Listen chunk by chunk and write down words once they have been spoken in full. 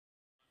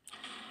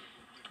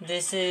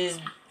This is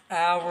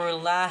our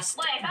last.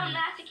 Wait, I found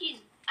Master Key's.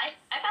 I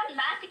found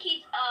Master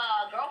Key's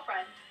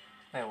girlfriend.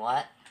 Wait,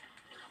 what?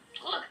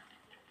 Look,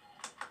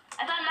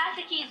 I found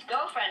Master Key's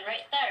girlfriend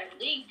right there.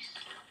 Leaks.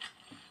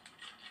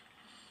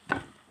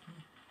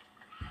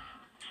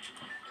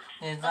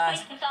 His Let's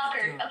last. play some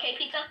soccer. Dude. Okay,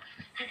 pizza.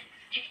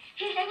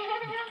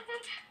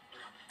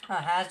 Oh,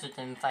 Hazard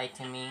didn't fight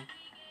to me.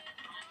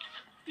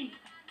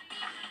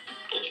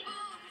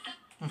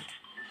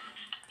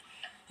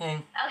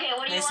 And Okay,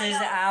 what do you this want is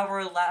to go?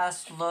 our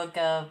last look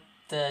of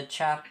the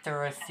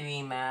chapter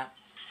 3 map.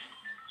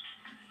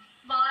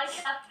 Bye,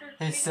 chapter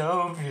 3. It's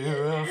so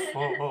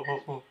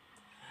beautiful.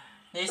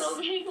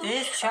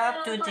 This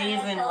chapter didn't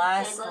even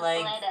last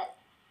like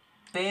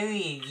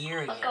barely a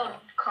year Let's ago. go,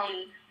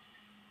 Coney.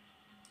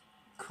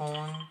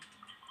 Corn.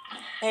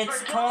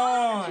 It's For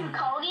corn.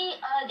 Coney,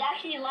 it's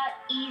actually a lot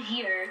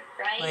easier,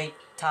 right? Wait,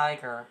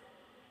 tiger.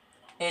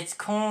 It's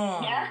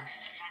corn. Yeah.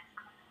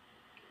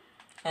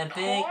 A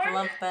big Corn?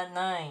 lump at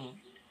night.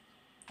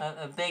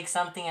 A big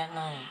something at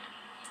night.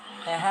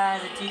 It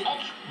has a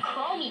It's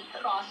Coney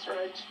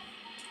Crossroads.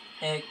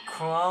 a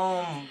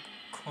chrome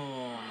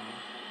corn.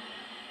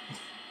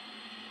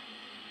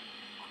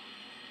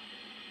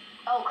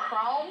 Oh,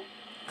 Chrome?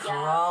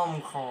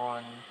 Chrome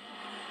corn.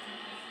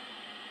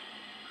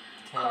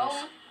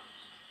 Chrome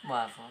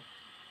Whatever.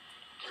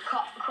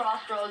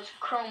 Crossroads.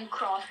 Chrome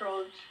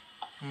Crossroads.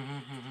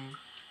 Mm-hmm.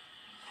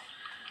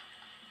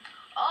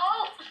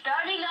 Oh,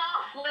 starting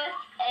off with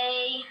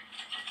a...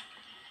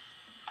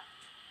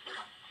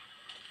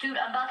 Dude,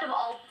 I'm about to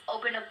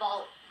open a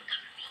vault.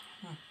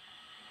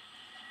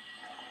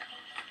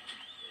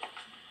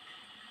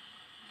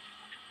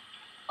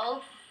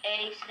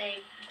 Obey,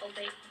 save,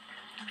 obey.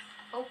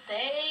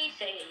 Obey,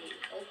 save,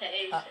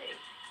 obey, save.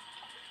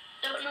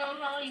 Don't know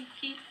how you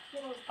keep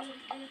your...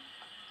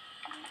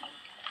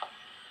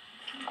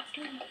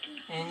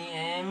 Any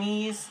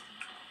enemies?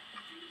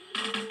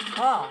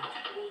 Oh.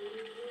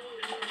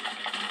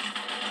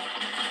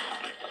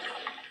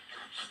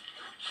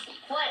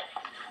 What?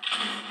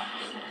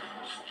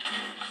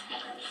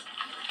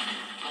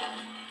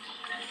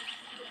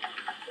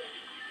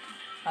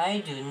 I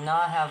do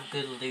not have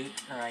good loot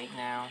right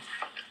now.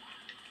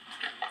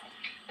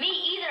 Me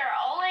either.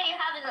 All I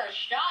have is a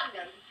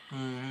shotgun.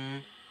 Mm-hmm.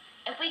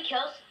 If we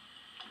kill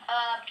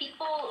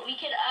people, we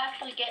could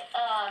actually get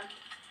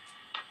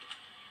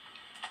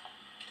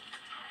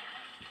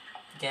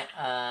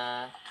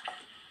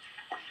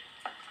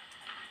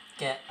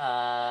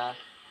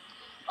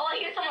Oh,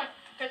 here's someone.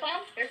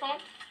 Here's someone.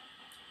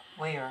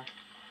 Where?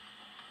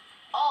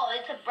 Oh,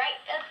 it's a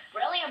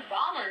brilliant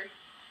bomber.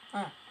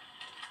 Huh.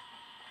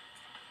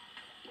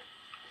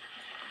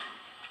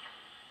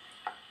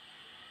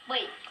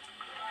 Wait.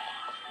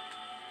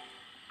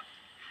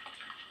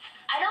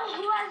 I know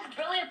who has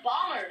brilliant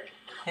bomber.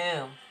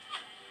 Who?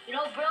 You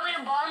know,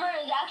 brilliant bomber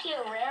is actually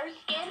a rare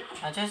skin.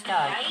 I just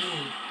got a Right?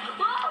 key.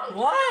 Whoa!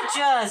 What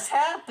just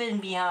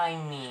happened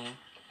behind me?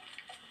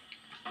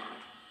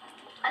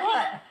 I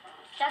What? think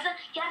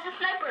he has a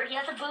sniper. He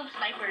has a boom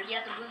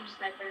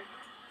sniper.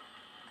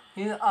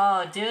 Who?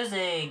 Oh, there's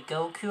a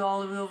Goku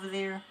all the way over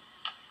there.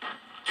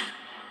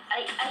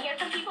 I hear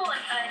some people. I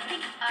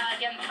think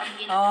I'm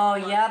getting. Oh,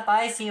 yep,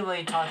 I see what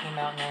you're talking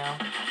about now.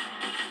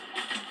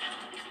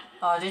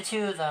 Oh, the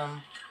two of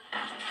them.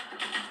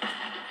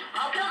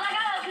 I'll kill.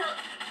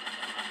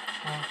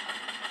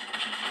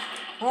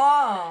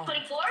 Whoa!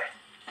 24.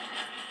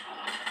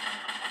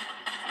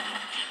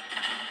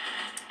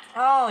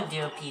 Oh,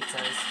 dear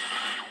pizzas.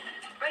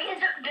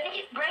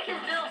 Break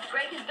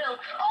his build.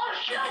 Oh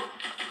shoot!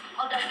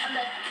 I'm dead.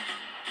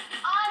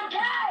 I'm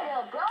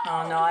dead, bro.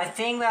 Oh no, I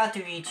think we have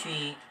to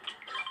retreat.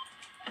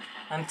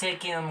 I'm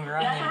taking him You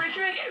running. have to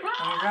retreat. Run!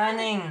 I'm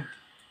running.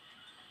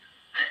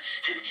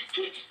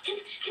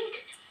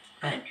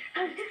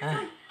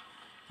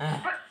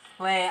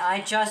 Wait,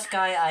 I just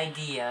got an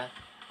idea.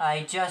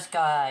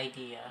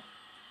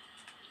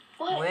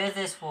 What? Where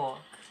this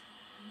walk?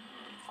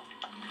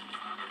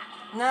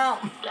 No.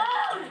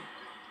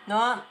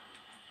 No!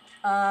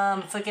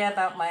 No. Forget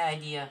about my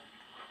idea.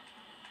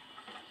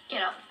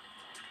 Get up.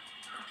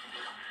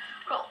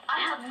 Bro, I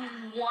have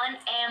 1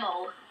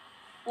 ammo.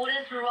 What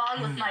is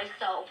wrong with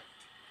myself?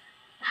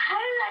 How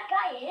did that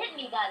guy hit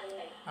me, by the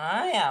way?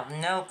 I have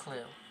no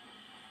clue.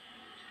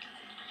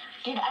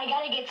 Dude, I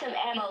gotta get some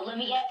ammo. Let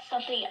me get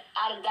something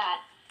out of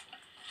that.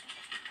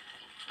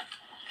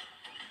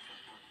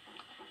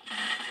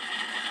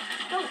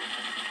 Go.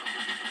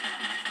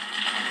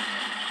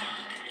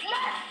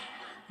 Yes!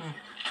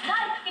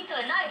 Nice,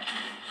 pizza, nice.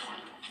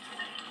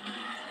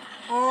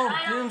 Oh,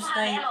 I boom also have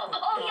sniper. ammo.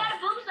 Oh, he had a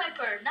boom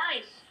sniper.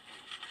 Nice.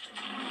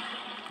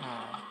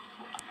 Oh.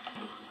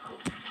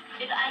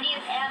 Dude, I need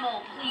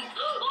ammo, please.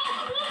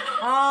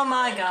 Oh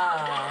my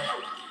god.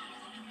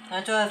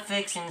 I thought I was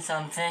fixing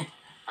something.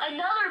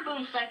 Another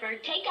boom sniper.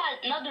 Take out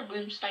another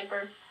boom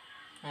sniper.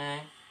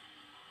 Alright.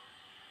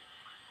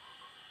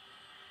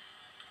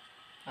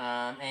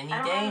 Any I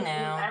don't day have a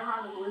now. I don't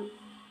have a blue.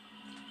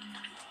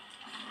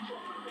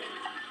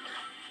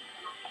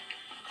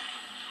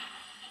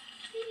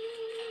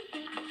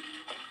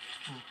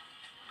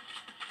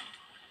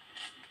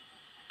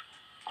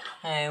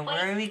 And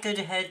where are we going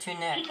to head to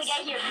next? Pizza,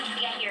 get here. Pizza,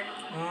 get here.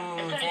 Ooh,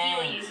 It's gonna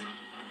heal you. thanks.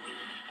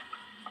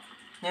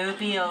 It would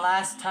be your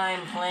last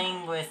time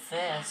playing with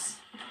this.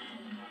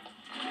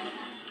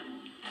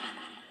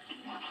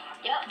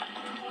 Yep.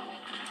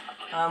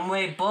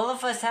 Wait, both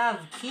of us have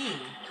key.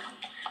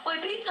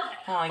 Wait, pizza.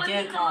 Oh, I Wait, get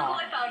a pizza, call. look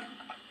what I found.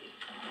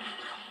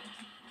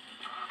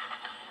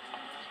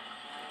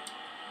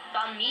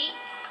 Found meat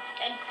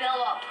and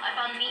Philip. I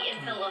found meat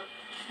and Philip.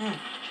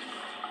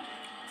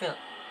 Philip.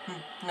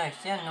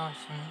 Nice, yeah, nice.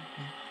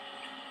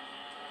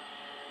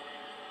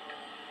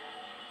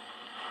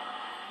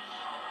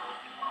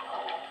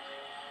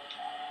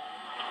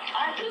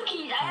 I have 2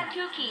 keys. I have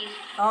 2 keys.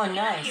 Oh, Get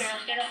nice. up here.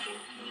 Get up here.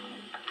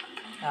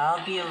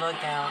 I'll be a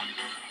lookout.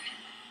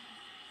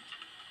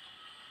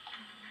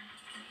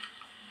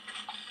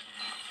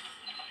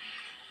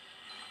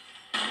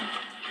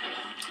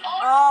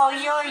 Oh,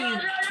 you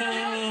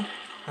kidding me?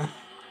 Oh,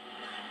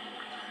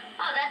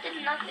 that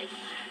did nothing.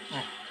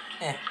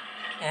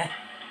 eh.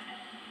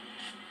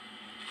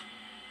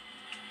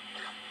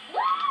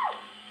 Woo!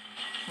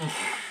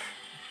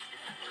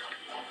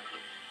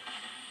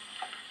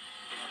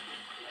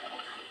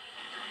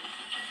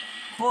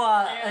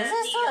 Well, is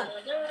this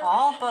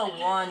all but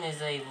one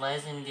is a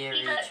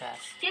legendary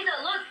chest? Caesar,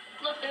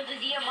 look, there's a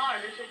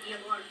DMR. There's a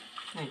DMR.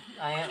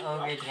 I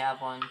already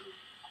have one.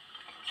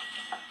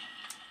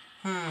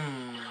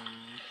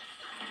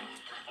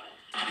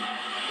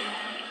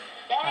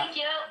 Thank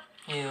you.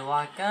 You're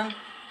welcome.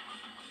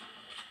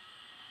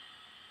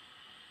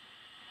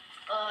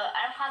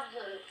 I don't have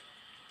the.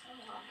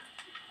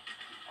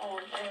 Oh,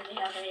 there we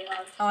have a.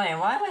 Oh wait,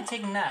 why am I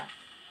taking that?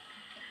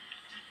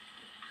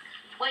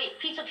 Wait,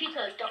 pizza,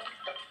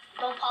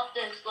 don't pop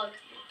this. Look.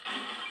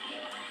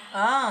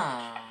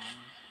 Oh.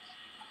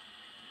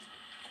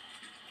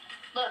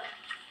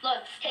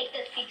 Look, take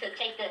this pizza,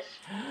 take this.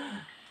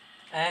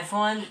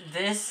 Everyone,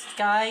 this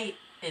guy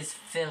is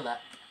Philip.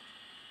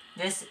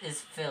 This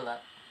is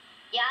Philip.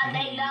 Yeah,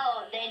 they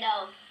know.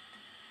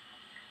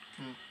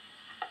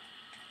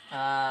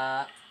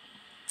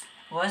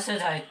 What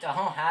should I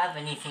don't have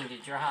anything to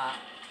drop.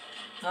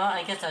 Well,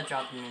 I guess I'll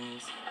drop the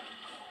minis.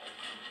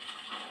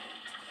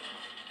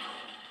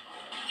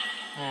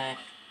 Alright.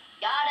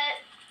 Got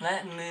it.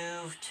 Let's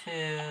move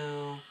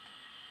to...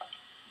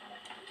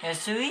 Yeah,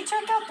 should we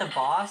check out the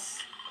boss?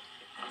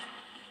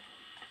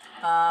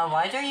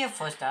 Why do you have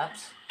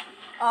footsteps?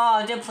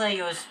 Oh, the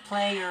players.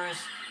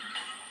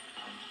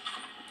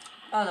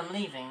 Oh, I'm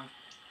leaving.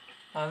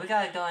 Oh, we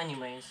gotta go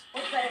anyways.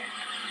 What's better?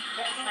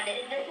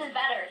 This is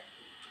better.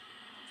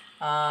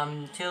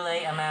 Too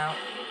late, I'm out.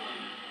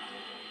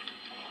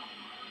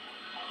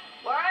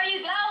 Where are you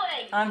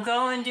going? I'm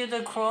going to the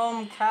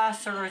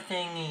Chromecaster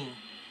thingy.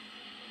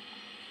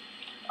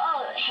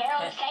 Oh,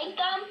 Harold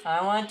Sanctum?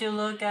 I want to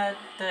look at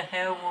the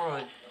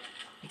Herald,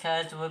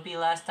 because it would be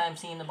last time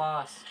seeing the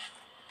boss.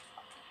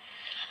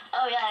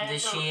 Oh yeah,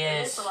 This she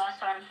it is. the last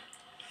time.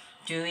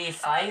 Do we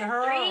fight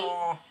her 3,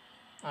 or?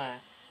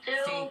 Alright. 2,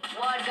 1,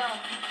 go.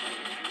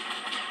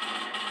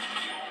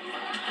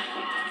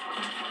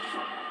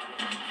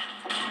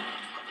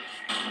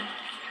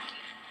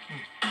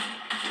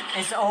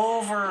 It's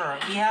over.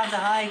 We have the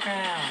high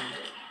ground.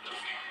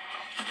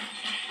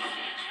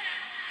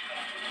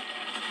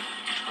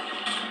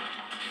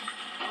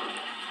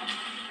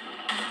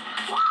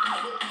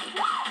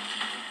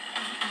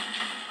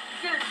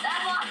 Dude, that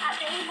bot has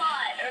a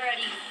bot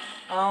already.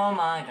 Oh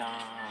my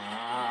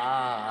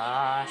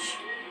gosh.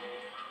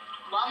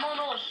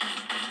 Vámonos.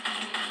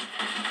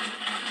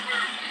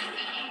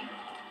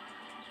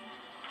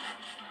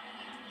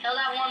 Kill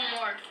that one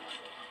more.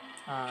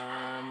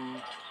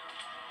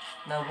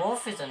 The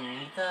wolf is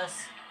underneath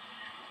us.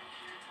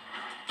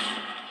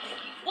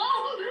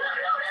 Whoa!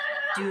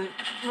 No. Dude,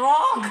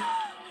 wrong!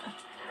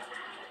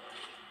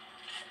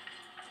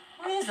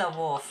 Where is the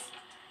wolf?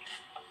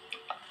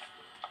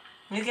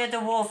 Look at the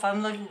wolf.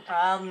 I'm looking.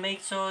 I'll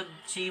make sure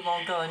she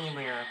won't go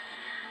anywhere.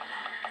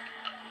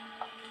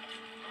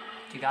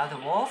 You got the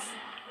wolf?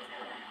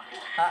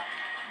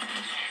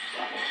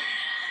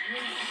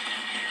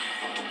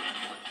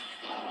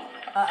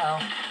 Uh-oh.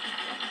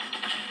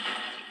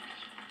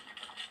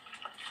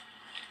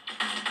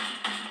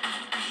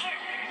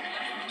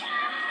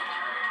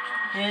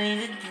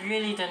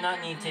 Really did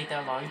not need to take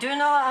that long. Do you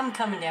know what? I'm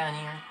coming down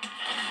here.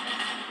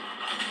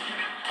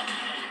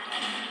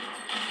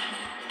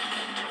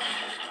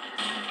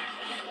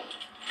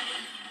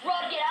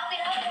 Rob, get out.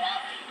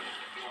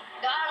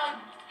 Got him.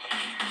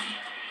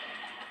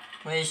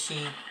 Where is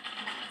she?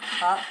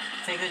 Oh,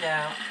 figured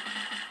out.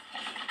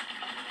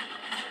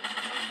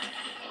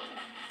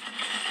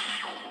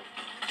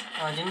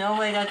 Oh, there's no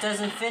way that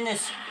doesn't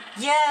finish.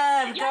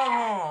 Yeah,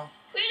 go!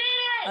 We did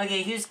it!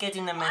 Okay, who's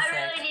getting the I mythic?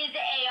 really need the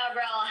A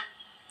umbrella.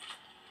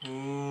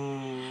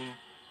 Ooh.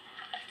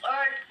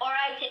 Or I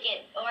take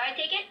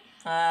it?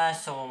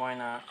 So why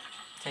not?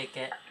 Take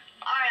it.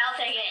 Alright, I'll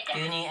take it. Do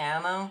you need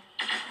ammo?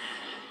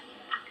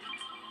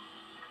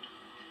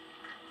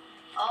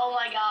 Oh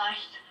my gosh.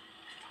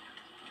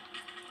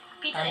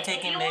 Pizza, I'm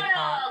taking you big want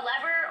pot. a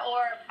lever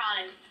or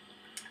prime?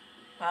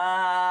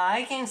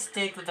 I can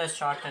stick with the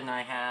shotgun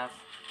I have.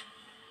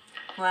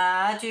 Well,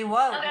 actually,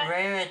 what Okay.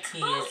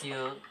 rarity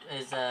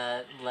is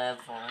a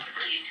level?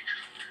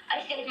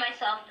 I saved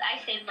myself.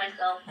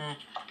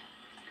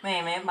 Wait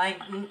a minute, my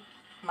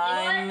You know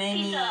what,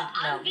 mini Pizza?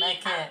 I'm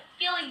medkit.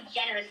 feeling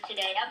generous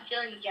today. I'm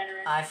feeling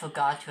generous. I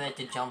forgot to hit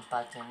the jump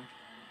button.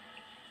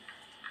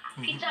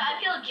 Pizza, I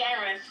feel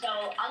generous,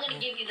 so I'm gonna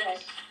give you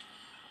this.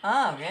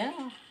 Oh,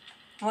 really?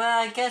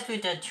 Well, I guess we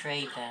did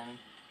trade then.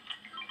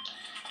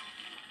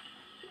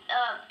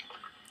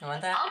 You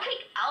want that? I'll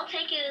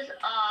take it as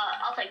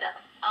I'll take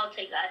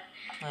that.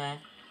 Alright.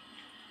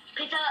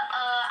 Pizza,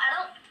 I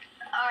don't.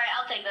 All right,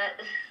 I'll take that.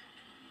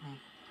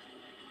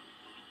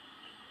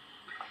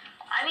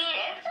 I mean,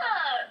 it's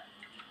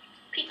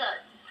Pizza.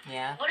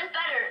 Yeah. What is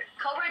better,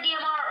 Cobra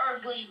DMR or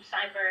Boom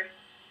Sniper?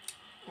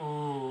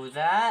 Ooh,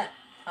 that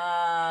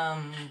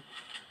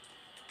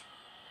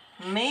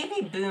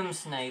maybe Boom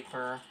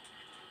Sniper.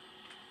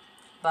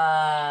 But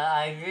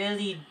I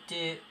really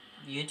do.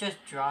 You just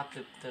dropped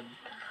the.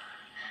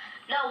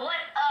 No, what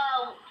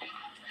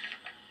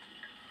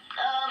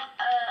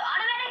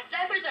automatic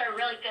snipers are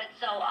really good,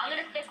 so I'm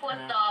gonna stick with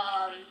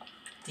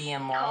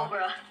DMR.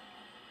 Cobra.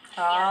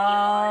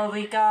 Oh,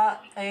 we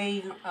got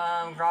a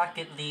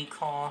Rocket League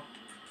call.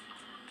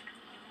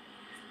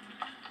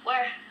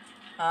 Where?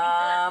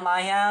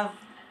 I have.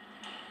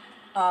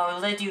 Oh,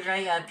 literally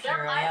right up here.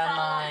 Yep, I have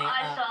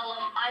I saw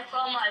him. I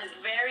saw my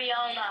very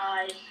own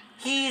eyes.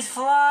 He's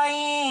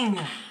flying!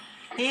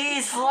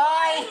 He's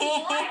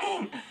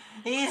flying!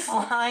 He's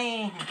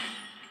flying!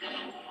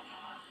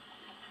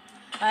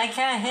 I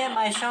can't hit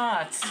my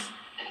shots.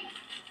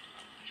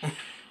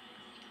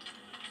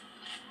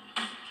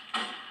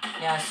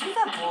 Yeah, see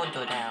that board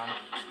go down.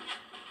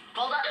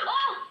 Hold on.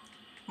 Oh!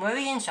 Where are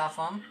we getting shot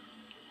from?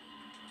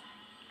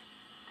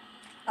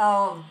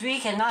 Oh, we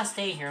cannot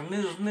stay here.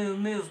 Move, move,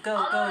 move.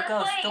 Go, go,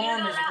 go.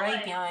 Storm is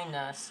right behind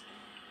us.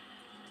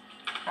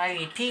 I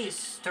repeat,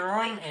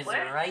 Storm is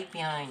right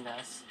behind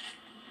us.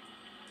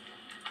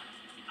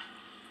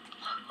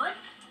 What?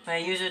 I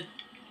use it.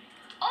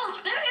 Oh,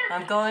 there it is.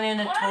 I'm going in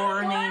a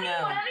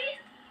tornado.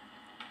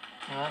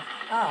 What?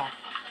 Oh.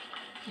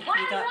 What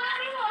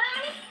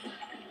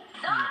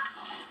Stop.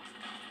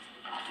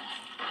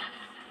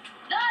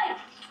 Nice.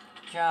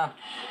 Good job.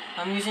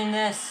 I'm using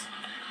this.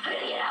 I'm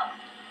gonna get out.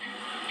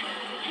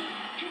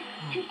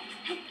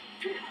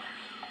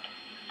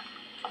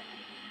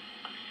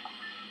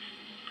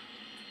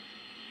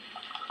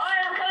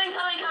 Alright,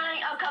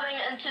 I'm coming.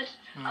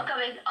 I'm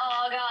coming.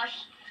 Oh gosh.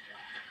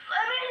 I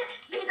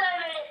made it.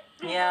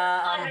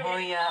 Yeah,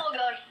 hurry up. Oh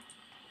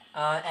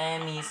gosh.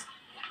 Enemies.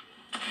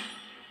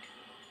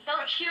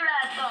 Don't shoot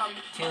at them.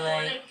 Too before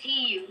late. they see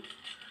you.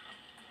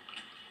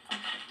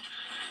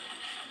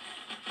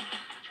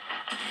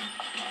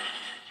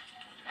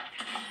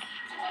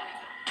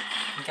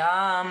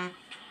 Gum.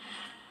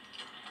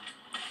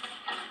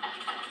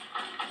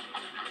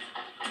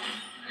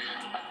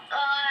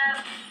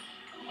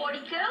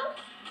 42?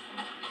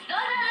 No.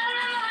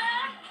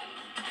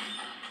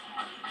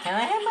 Can I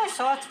hit my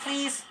shots,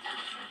 please?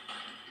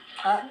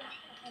 Got him.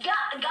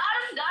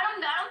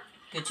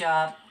 Good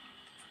job.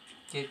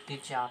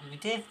 Good job. You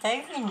did a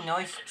very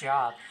nice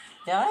job.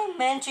 Did I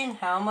mention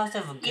how much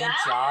of a good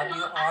job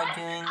you are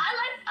doing? I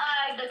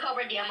like the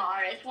Cobra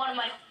DMR. It's one of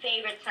my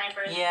favorite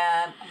snipers.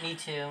 Yeah, me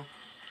too.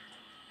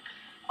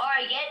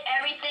 Alright, get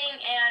everything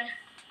and...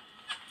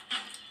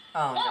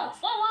 Oh, no.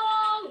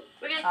 Whoa!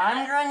 We're gonna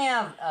I'm running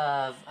out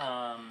of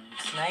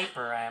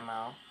sniper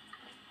ammo.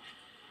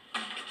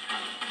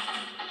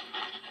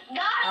 Got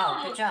him!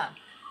 Oh, good job.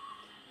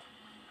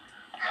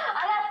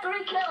 I got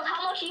 3 kills.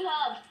 How much do you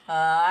have?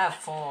 I have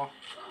 4.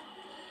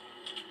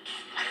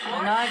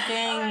 We're not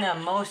getting the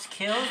most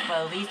kills,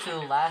 but at least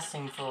we're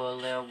lasting for a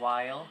little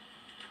while.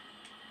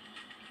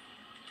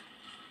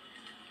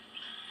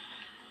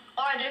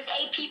 Alright, there's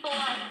 8 people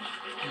left.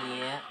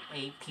 Yeah,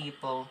 8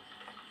 people.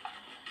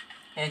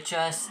 It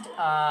just,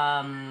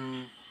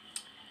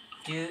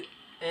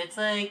 it's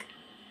like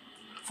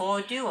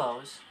 4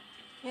 duos.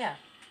 Yeah.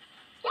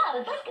 Yeah,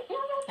 it's like,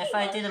 If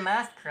I did the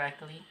math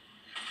correctly.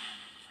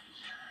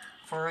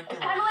 4 duos. It's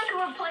kind of like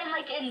we're playing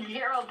like in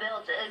 0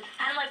 builds. It's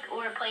kind of like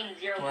we're playing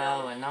 0 builds.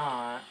 Well, we're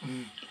not.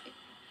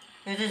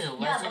 It is a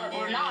legendary. Yeah, but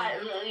we're not.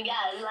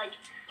 Yeah, like...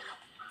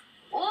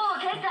 Ooh,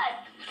 take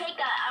that.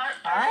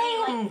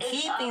 I am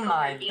keeping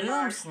my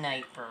boom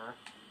sniper.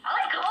 I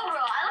like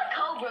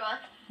Cobra.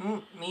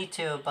 Me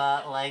too,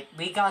 but like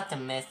we got the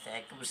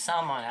mythic.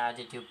 Someone had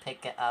to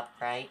pick it up,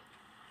 right?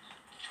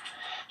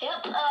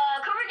 Yep.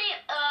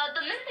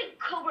 The mythic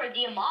Cobra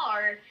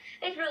DMR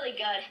is really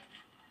good.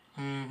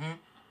 Mm-hmm.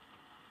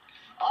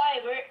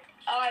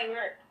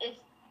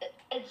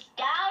 It's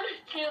down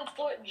to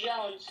Fort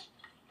Jones.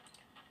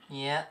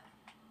 Yep.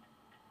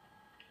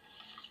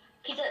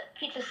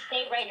 Pizza,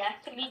 stay right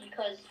next to me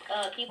because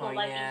people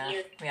might be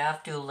here. We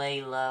have to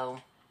lay low.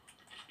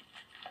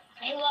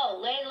 Lay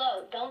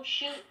low. Don't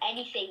shoot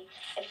anything.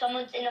 If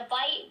someone's in a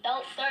fight,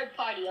 don't third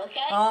party,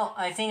 okay? Oh,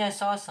 I think I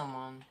saw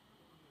someone.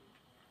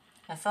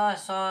 I thought I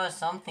saw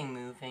something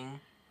moving.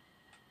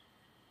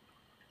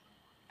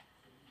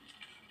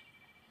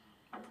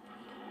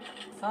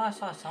 thought I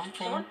saw something.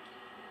 Someone?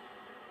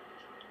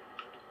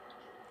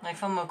 Like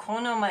from the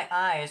corner of my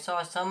eye, I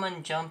saw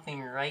someone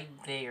jumping right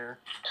there.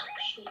 Don't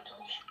shoot, don't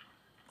shoot.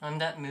 I'm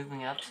not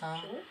moving up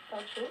some.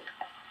 Don't shoot.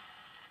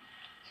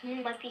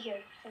 Someone might be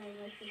here.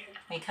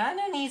 We kind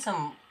of need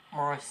some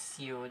more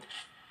shield.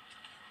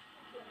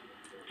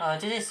 Oh,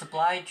 did a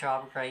supply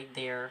drop right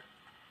there.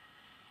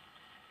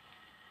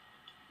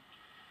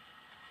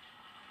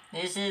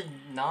 This is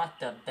not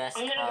the best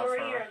cover.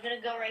 I'm gonna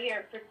go right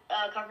here.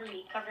 Cover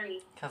me.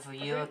 Cover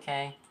you,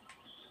 okay.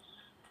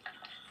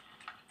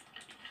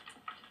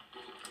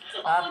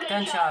 Up,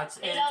 gunshots.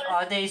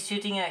 Are they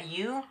shooting at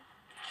you?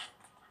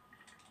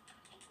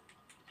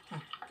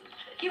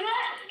 Give me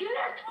that!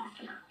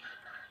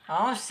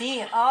 I don't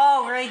see.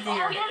 Oh, right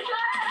there.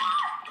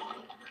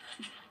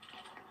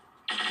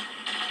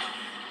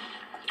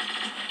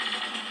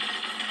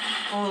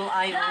 Oh,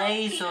 I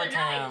lasered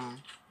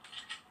him.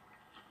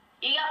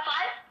 You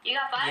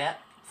got 5?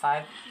 Yep,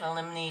 5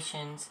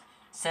 eliminations.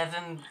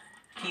 7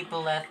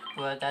 people left,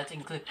 but that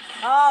includes.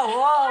 Oh,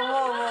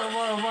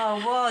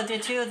 whoa! There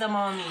are 2 of them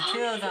on me.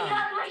 2 of them. Oh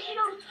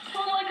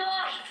my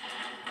gosh!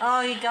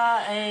 Oh, he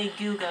got a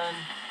goo gun.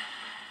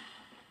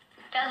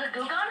 That's a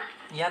goo gun?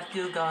 Yep,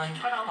 goo gun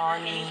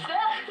on me. Oh my god!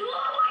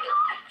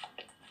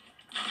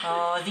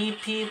 Oh, these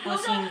people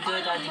seem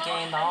good at the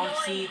game. I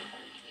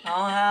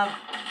don't have.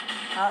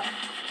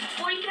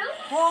 42?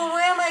 Whoa,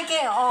 where am I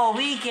getting? Oh,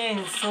 we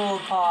getting full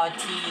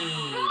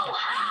partied.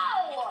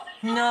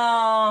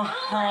 No,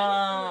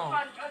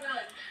 how?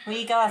 No.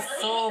 We got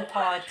full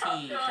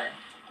partied.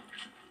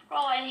 Bro,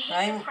 I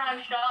hate the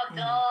prime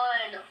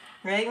shotgun.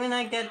 Right when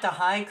I get the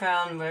high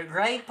ground,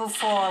 right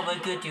before we're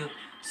good to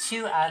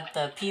shoot at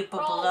the people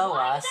below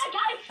us,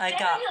 I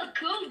got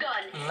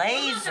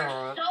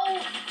lasered.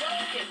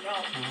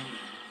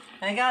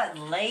 I got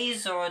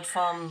lasered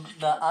from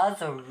the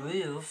other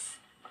roof.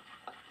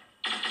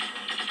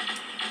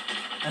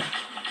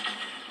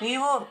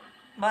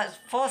 But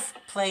 4th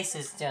place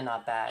is still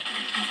not bad.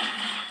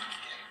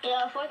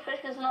 Yeah, 4th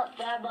place is not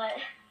bad, but...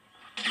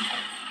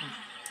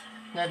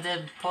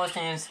 The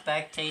person who's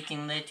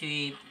spectating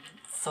literally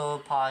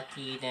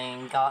third-partied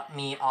and got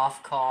me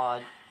off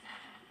card.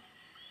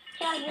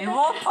 Yeah, we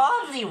will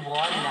probably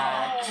won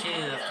that too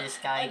if this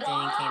guy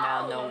didn't came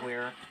out of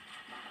nowhere.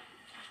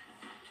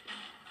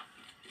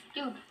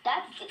 Dude,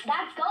 that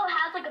girl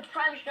has like a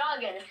prime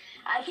shotgun.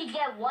 I could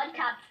get 1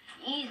 tap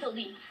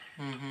easily.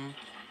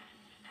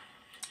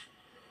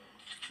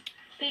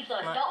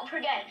 Pizza, don't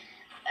forget.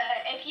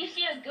 If you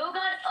see a goo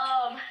gun,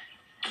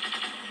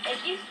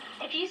 if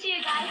you see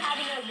a guy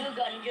having a goo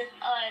gun,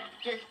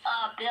 just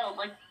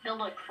build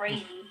like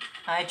crazy.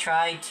 I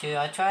tried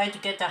to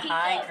get the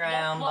high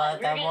ground, but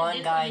that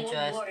one guy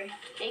just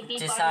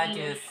decided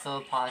to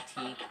throw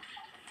party.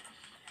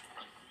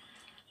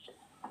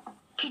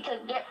 Pizza,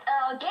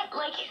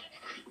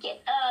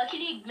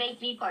 can you make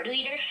me party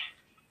leader?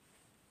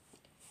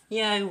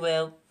 Yeah, I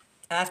will.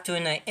 After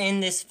when I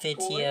end this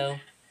video.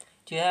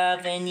 Do you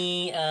have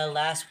any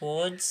last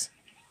words?